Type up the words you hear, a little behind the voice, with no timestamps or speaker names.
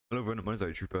Hello everyone, my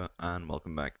name is Trooper and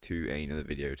welcome back to another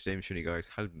video. Today I'm showing you guys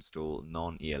how to install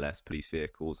non-ELS police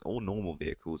vehicles or normal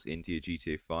vehicles into your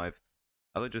GTA 5.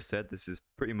 As I just said, this is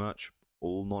pretty much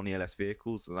all non-ELS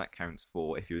vehicles, so that counts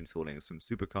for if you're installing some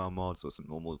supercar mods or some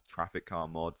normal traffic car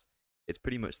mods. It's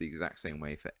pretty much the exact same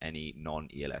way for any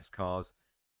non-ELS cars.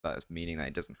 That's meaning that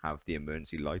it doesn't have the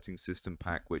emergency lighting system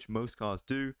pack, which most cars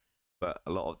do, but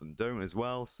a lot of them don't as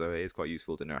well, so it is quite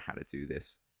useful to know how to do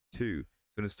this too.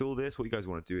 So to install this, what you guys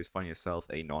want to do is find yourself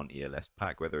a non-ELS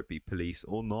pack, whether it be police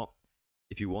or not.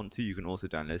 If you want to, you can also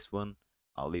download this one.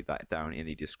 I'll leave that down in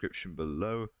the description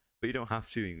below, but you don't have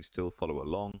to, you can still follow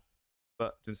along.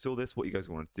 But to install this, what you guys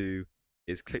want to do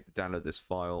is click to download this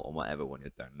file on whatever one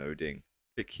you're downloading.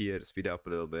 Click here to speed it up a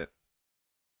little bit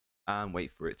and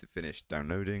wait for it to finish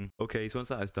downloading. Okay, so once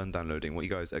that is done downloading, what you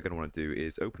guys are going to want to do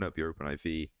is open up your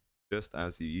OpenIV just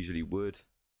as you usually would.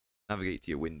 Navigate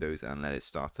to your Windows and let it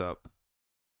start up.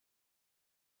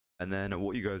 And then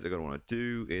what you guys are going to want to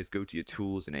do is go to your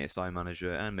tools in ASI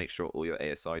Manager and make sure all your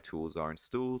ASI tools are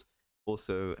installed.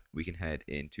 Also, we can head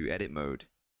into edit mode.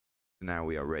 So now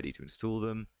we are ready to install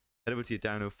them. Head over to your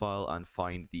download file and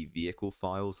find the vehicle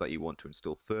files that you want to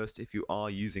install first. If you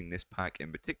are using this pack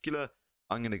in particular,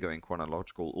 I'm going to go in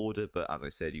chronological order, but as I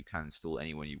said, you can install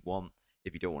any one you want.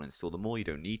 If you don't want to install them all, you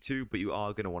don't need to, but you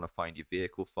are going to want to find your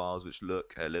vehicle files, which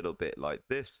look a little bit like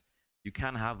this. You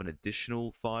can have an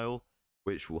additional file,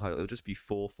 which it'll just be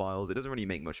 4 files. It doesn't really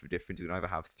make much of a difference. You can either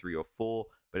have 3 or 4,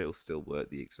 but it'll still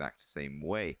work the exact same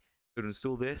way. So to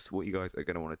install this, what you guys are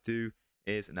going to want to do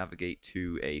is navigate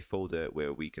to a folder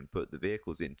where we can put the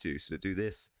vehicles into. So to do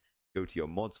this, go to your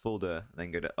mods folder,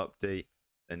 then go to update,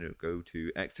 then go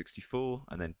to x64,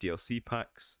 and then DLC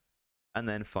packs, and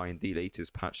then find the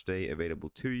latest patch date available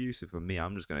to you. So for me,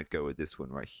 I'm just going to go with this one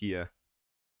right here,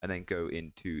 and then go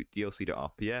into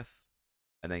DLC.rpf,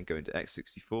 and then go into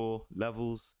x64,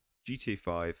 levels, GTA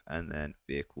 5, and then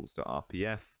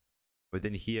vehicles.rpf.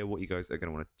 Within here, what you guys are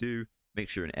going to want to do, make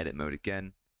sure you're in edit mode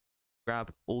again,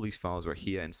 grab all these files right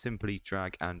here and simply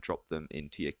drag and drop them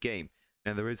into your game.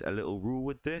 Now there is a little rule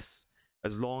with this.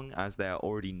 As long as they are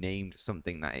already named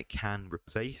something that it can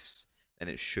replace, then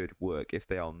it should work. If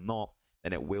they are not,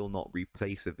 then it will not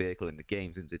replace a vehicle in the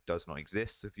game since it does not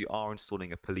exist. So if you are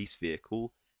installing a police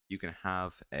vehicle, you can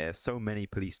have so many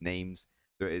police names.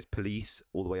 So it is police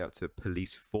all the way up to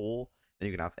police 4. Then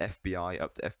you can have FBI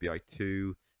up to FBI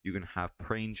 2. You can have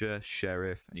Ranger,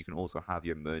 sheriff, and you can also have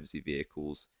your emergency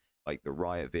vehicles like the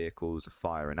riot vehicles,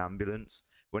 fire, and ambulance.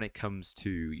 When it comes to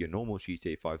your normal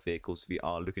GTA 5 vehicles, if you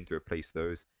are looking to replace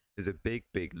those, there's a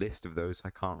big list of those.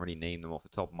 I can't really name them off the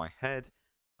top of my head.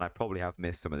 I probably have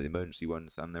missed some of the emergency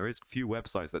ones, and there is a few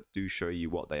websites that do show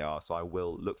you what they are, so I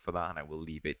will look for that and I will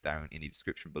leave it down in the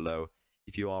description below.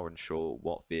 If you are unsure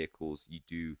what vehicles you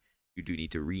do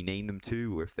need to rename them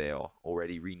to, or if they are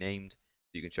already renamed,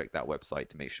 you can check that website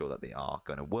to make sure that they are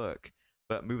going to work.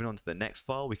 But moving on to the next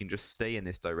file, we can just stay in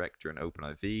this directory in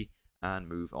OpenIV and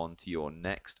move on to your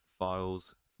next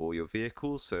files for your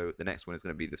vehicles. So the next one is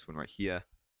going to be this one right here,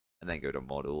 and then go to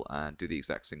model and do the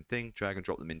exact same thing, drag and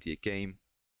drop them into your game.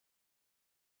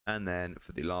 And then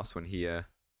for the last one here,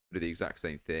 do the exact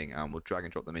same thing, and we'll drag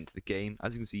and drop them into the game.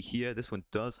 As you can see here, this one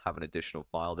does have an additional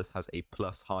file. This has a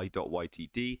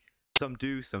 +hi.ytd. Some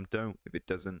do, some don't. If it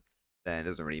doesn't, then it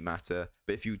doesn't really matter.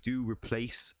 But if you do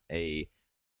replace a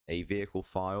vehicle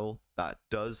file that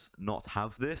does not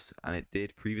have this, and it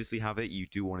did previously have it, you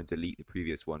do want to delete the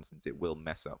previous one since it will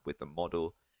mess up with the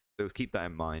model. So keep that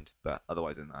in mind, but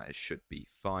otherwise than that, it should be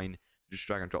fine. So just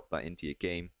drag and drop that into your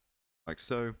game, like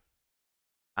so.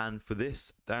 And for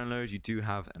this download, you do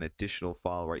have an additional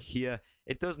file right here.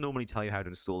 It does normally tell you how to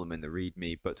install them in the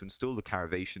README, but to install the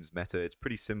Caravations meta, it's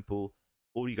pretty simple.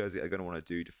 All you guys are going to want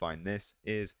to do to find this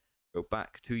is go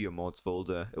back to your mods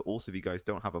folder. Also, if you guys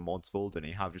don't have a mods folder and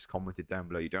you have just commented down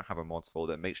below you don't have a mods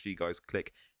folder, make sure you guys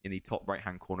click in the top right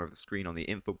hand corner of the screen on the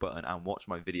info button and watch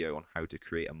my video on how to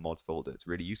create a mods folder. It's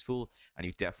really useful and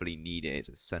you definitely need it. It's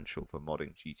essential for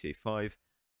modding GTA 5.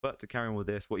 But to carry on with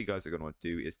this, what you guys are going to want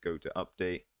to do is go to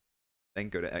update, then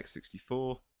go to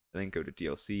x64, and then go to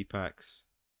DLC packs,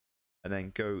 and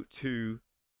then go to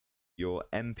your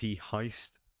MP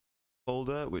heist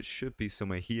folder, which should be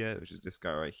somewhere here, which is this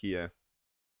guy right here,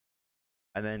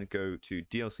 and then go to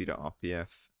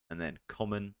dlc.rpf, and then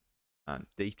common and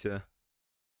data,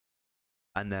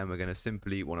 and then we're going to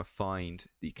simply want to find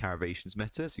the Caravations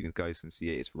meta, so you guys can see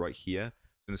it, it's right here.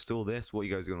 To install this, what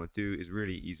you guys are going to do is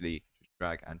really easily just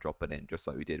drag and drop it in, just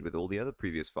like we did with all the other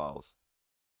previous files.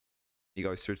 You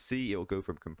guys should see it will go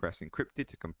from compressed encrypted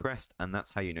to compressed, and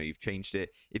that's how you know you've changed it.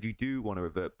 If you do want to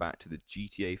revert back to the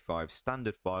GTA 5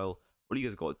 standard file, all you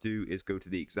guys got to do is go to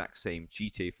the exact same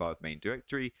GTA 5 main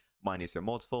directory, minus your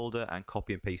mods folder, and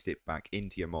copy and paste it back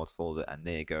into your mods folder, and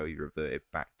there you go, you revert it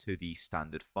back to the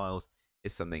standard files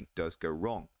if something does go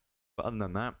wrong. But other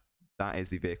than that, that is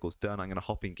the vehicles done. I'm going to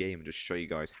hop in game and just show you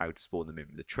guys how to spawn them in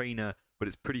with the trainer, but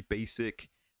it's pretty basic.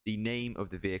 The name of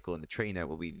the vehicle in the trainer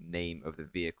will be the name of the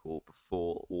vehicle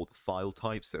before all the file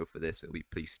types. So for this, it'll be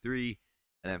police 3,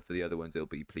 and then for the other ones, it'll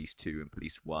be police 2 and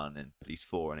police 1 and police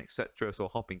 4 and etc. So I'll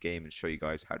hop in game and show you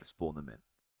guys how to spawn them in.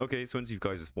 Okay, so once you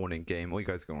guys are spawned in game, all you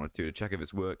guys are going to want to do to check if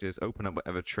it's worked is open up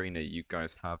whatever trainer you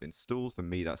guys have installed. For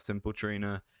me, that's Simple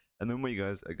Trainer. And then what you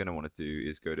guys are going to want to do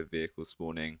is go to vehicle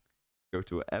spawning, go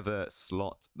to whatever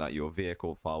slot that your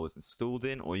vehicle file was installed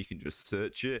in, or you can just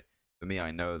search it. For me,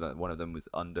 I know that one of them was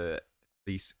under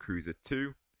Police Cruiser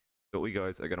 2. So what you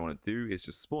guys are going to want to do is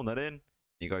just spawn that in.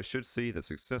 You guys should see that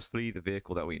successfully the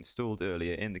vehicle that we installed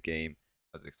earlier in the game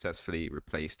has successfully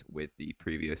replaced with the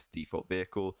previous default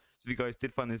vehicle. So if you guys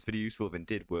did find this video useful and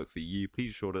did work for you, please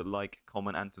be sure to like,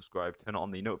 comment, and subscribe. Turn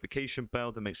on the notification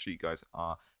bell to make sure you guys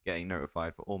are getting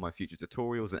notified for all my future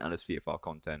tutorials and LSPDFR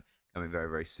content coming very,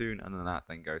 very soon. And than that,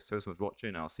 then guys, so much for watching,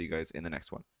 and I'll see you guys in the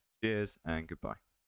next one. Cheers and goodbye.